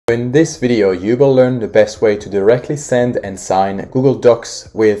In this video, you will learn the best way to directly send and sign Google Docs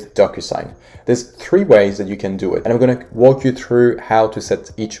with DocuSign. There's 3 ways that you can do it, and I'm going to walk you through how to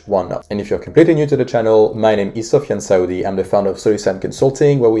set each one up. And if you're completely new to the channel, my name is Sofian. I'm the founder of Solusign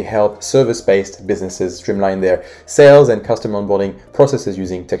Consulting, where we help service-based businesses streamline their sales and customer onboarding processes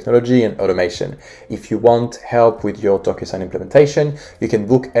using technology and automation. If you want help with your DocuSign implementation, you can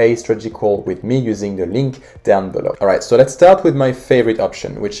book a strategy call with me using the link down below. All right, so let's start with my favorite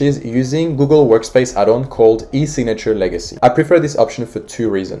option, which is using Google Workspace add-on called eSignature Legacy. I prefer this option for 2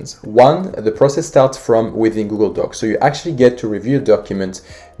 reasons. One, the process starts from within Google Docs, so you actually get to review a document,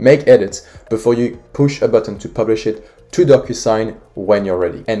 make edits before you push a button to publish it to DocuSign when you're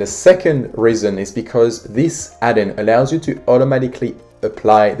ready. And the second reason is because this add-in allows you to automatically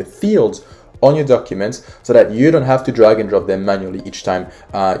apply the fields on your documents so that you don't have to drag and drop them manually each time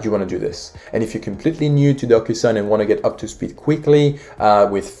you want to do this. And if you're completely new to DocuSign and want to get up to speed quickly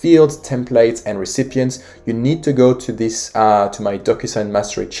with fields, templates, and recipients, you need to go to this to my DocuSign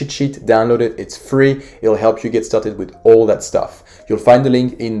Mastery cheat sheet, download it, it's free, it'll help you get started with all that stuff. You'll find the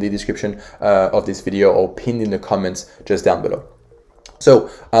link in the description of this video or pinned in the comments just down below.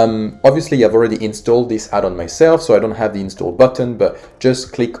 So obviously I've already installed this add-on myself, so I don't have the install button, but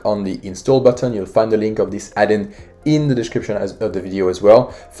just click on the install button. You'll find the link of this add-in in the description of the video as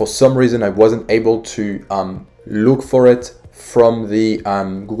well. For some reason, I wasn't able to look for it from the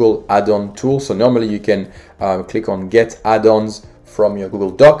Google add-on tool. So normally you can click on get add-ons from your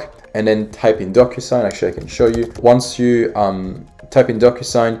Google Doc and then type in DocuSign. Actually, I can show you. Once you type in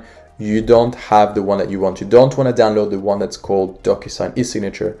DocuSign, you don't have the one that you want. You don't want to download the one that's called DocuSign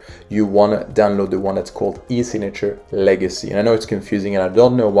eSignature. You want to download the one that's called eSignature Legacy. And I know it's confusing and I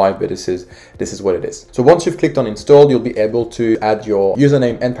don't know why, but this is what it is. So once you've clicked on install, you'll be able to add your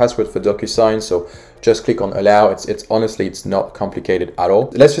username and password for DocuSign. So just click on allow. It's honestly, it's not complicated at all.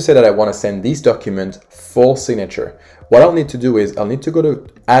 Let's just say that I want to send this document for signature. What I'll need to do is I'll need to go to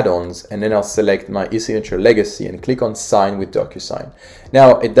add-ons and then I'll select my eSignature Legacy and click on sign with DocuSign.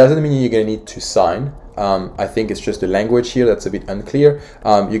 Now, it doesn't mean you're going to need to sign. I think it's just the language here that's a bit unclear.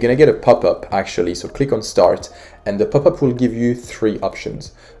 You're going to get a pop-up actually, so click on start and the pop-up will give you 3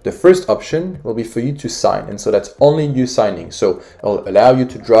 options. The first option will be for you to sign, and so that's only you signing. So it'll allow you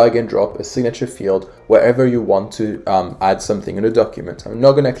to drag and drop a signature field wherever you want to add something in a document. I'm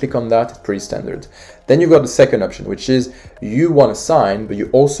not going to click on that, it's pretty standard. Then you've got the second option, which is you want to sign, but you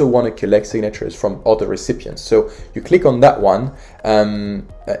also want to collect signatures from other recipients. So you click on that one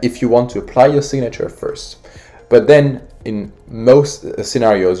if you want to apply your signature first. But then in most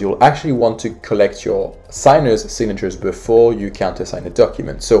scenarios, you'll actually want to collect your signers' signatures before you countersign a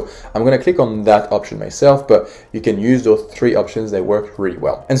document. So I'm going to click on that option myself, but you can use those 3 options. They work really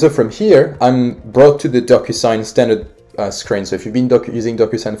well. And so from here, I'm brought to the DocuSign standard screen. So if you've been using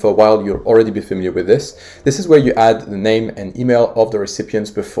DocuSign for a while, you'll already be familiar with this. This is where you add the name and email of the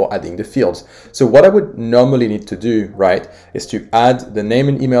recipients before adding the fields. So what I would normally need to do, right, is to add the name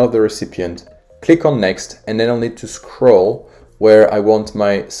and email of the recipient, click on next, and then I'll need to scroll where I want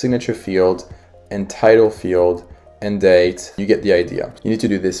my signature field and title field and date. You get the idea. You need to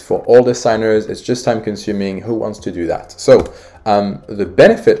do this for all the signers. It's just time consuming. Who wants to do that? So the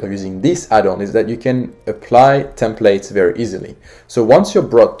benefit of using this add-on is that you can apply templates very easily. So once you're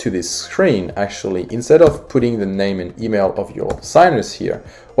brought to this screen, actually, instead of putting the name and email of your signers here,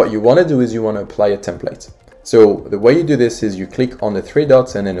 what you want to do is you want to apply a template. So the way you do this is you click on the 3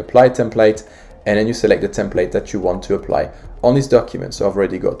 dots and then apply template, and then you select the template that you want to apply on this document. So I've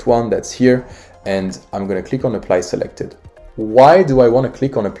already got one that's here, and I'm going to click on apply selected. Why do I want to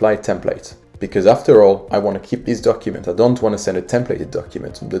click on apply template? Because after all, I want to keep this document. I don't want to send a templated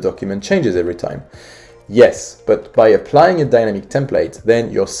document. The document changes every time. Yes, but by applying a dynamic template, then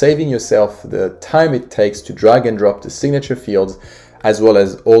you're saving yourself the time it takes to drag and drop the signature fields as well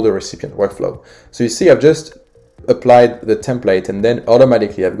as all the recipient workflow. So you see, I've just applied the template and then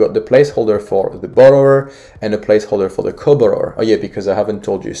automatically I've got the placeholder for the borrower and a placeholder for the co-borrower. Oh yeah, because I haven't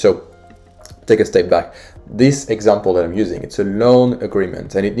told you. So take a step back. This example that I'm using, it's a loan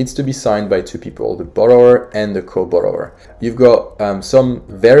agreement and it needs to be signed by 2 people, the borrower and the co-borrower. You've got some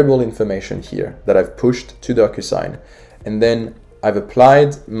variable information here that I've pushed to DocuSign, and then I've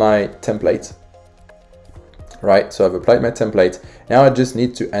applied my template. Right, so I've applied my template. Now I just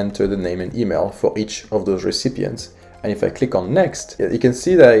need to enter the name and email for each of those recipients. And if I click on next, you can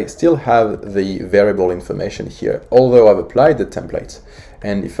see that I still have the variable information here, although I've applied the template.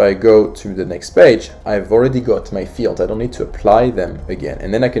 And if I go to the next page, I've already got my fields. I don't need to apply them again.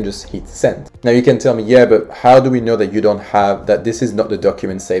 And then I can just hit send. Now you can tell me, yeah, but how do we know that you don't have, that this is not the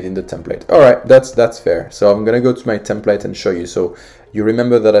document saved in the template? All right, that's fair. So I'm gonna go to my template and show you. So you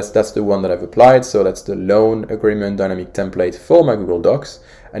remember that that's the one that I've applied. So that's the loan agreement dynamic template for my Google Docs.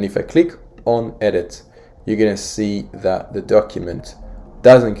 And if I click on edit, you're gonna see that the document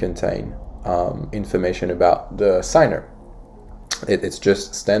doesn't contain information about the signer. It's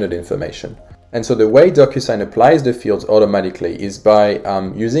just standard information. And so the way DocuSign applies the fields automatically is by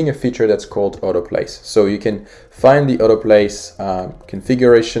using a feature that's called autoplace. So you can find the autoplace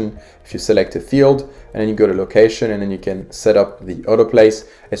configuration if you select a field, and then you go to location, and then you can set up the autoplace.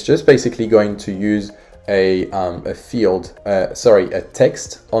 It's just basically going to use a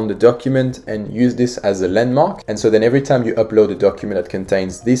text on the document and use this as a landmark. And so then every time you upload a document that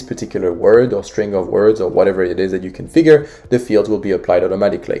contains this particular word or string of words or whatever it is that you configure, the fields will be applied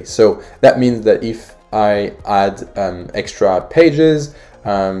automatically. So that means that if I add extra pages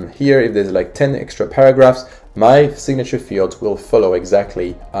here, if there's like 10 extra paragraphs, my signature fields will follow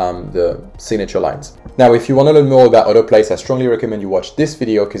exactly the signature lines. Now, if you want to learn more about autoplace, I strongly recommend you watch this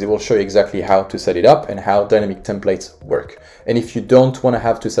video because it will show you exactly how to set it up and how dynamic templates work. And if you don't want to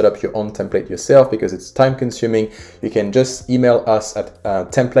have to set up your own template yourself because it's time consuming, you can just email us at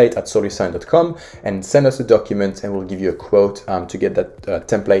template@solign.com and send us a document, and we'll give you a quote to get that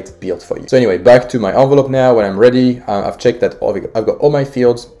template built for you. So anyway, back to my envelope now. When I'm ready, I've checked that I've got all my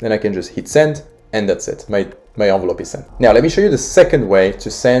fields, then I can just hit send, and that's it. My envelope is sent. Now let me show you the second way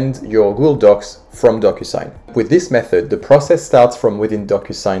to send your Google Docs from DocuSign. With this method, the process starts from within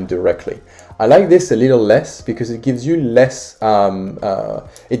DocuSign directly. I like this a little less because it gives you less,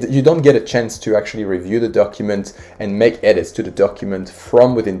 you don't get a chance to actually review the document and make edits to the document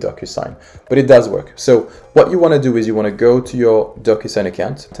from within DocuSign, but it does work. So what you want to do is you want to go to your DocuSign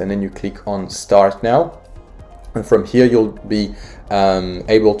account, and then you click on Start Now. And from here, you'll be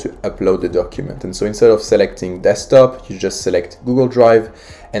able to upload the document. And so instead of selecting desktop, you just select Google Drive,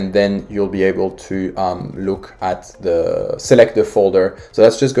 and then you'll be able to select the folder. So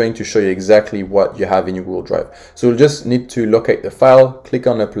that's just going to show you exactly what you have in your Google Drive. So you'll just need to locate the file, click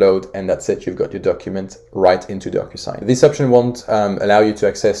on upload, and that's it. You've got your document right into DocuSign. This option won't allow you to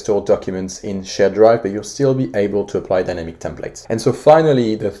access stored documents in shared drive, but you'll still be able to apply dynamic templates. And so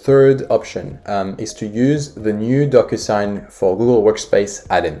finally, the third option is to use the new DocuSign for Google Workspace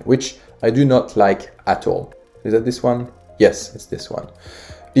add-in, which I do not like at all. Is that this one? Yes, it's this one.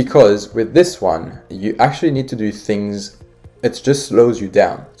 Because with this one, you actually need to do things, it just slows you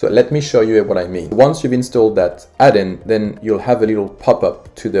down. So let me show you what I mean. Once you've installed that add-in, then you'll have a little pop-up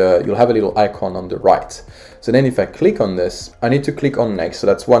you'll have a little icon on the right. So then if I click on this, I need to click on next. So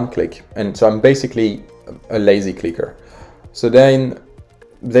that's one click. And so I'm basically a lazy clicker. So then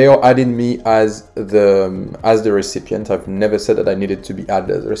they are adding me as the recipient. I've never said that I needed to be added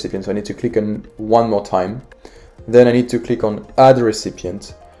as a recipient. So I need to click on one more time. Then I need to click on add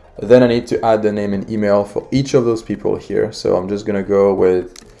recipient. Then I need to add the name and email for each of those people here. So I'm just gonna go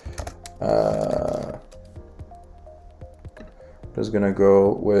with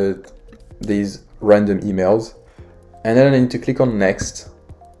these random emails. And then I need to click on next.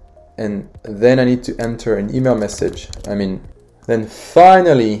 And then I need to enter an email message. Then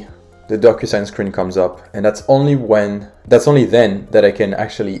finally the DocuSign screen comes up, and that's only then that I can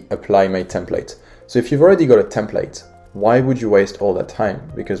actually apply my template. So if you've already got a template, why would you waste all that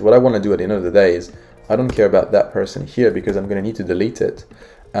time? Because what I want to do at the end of the day is I don't care about that person here because I'm going to need to delete it.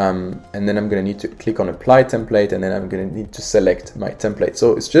 And then I'm going to need to click on apply template, and then I'm going to need to select my template.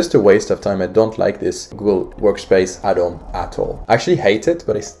 So it's just a waste of time. I don't like this Google Workspace add-on at all. I actually hate it,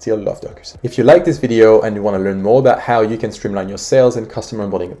 but I still love DocuSign. If you like this video and you want to learn more about how you can streamline your sales and customer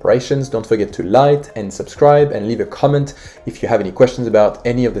onboarding operations, don't forget to like and subscribe and leave a comment if you have any questions about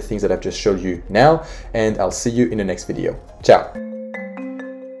any of the things that I've just showed you now, and I'll see you in the next video. Ciao.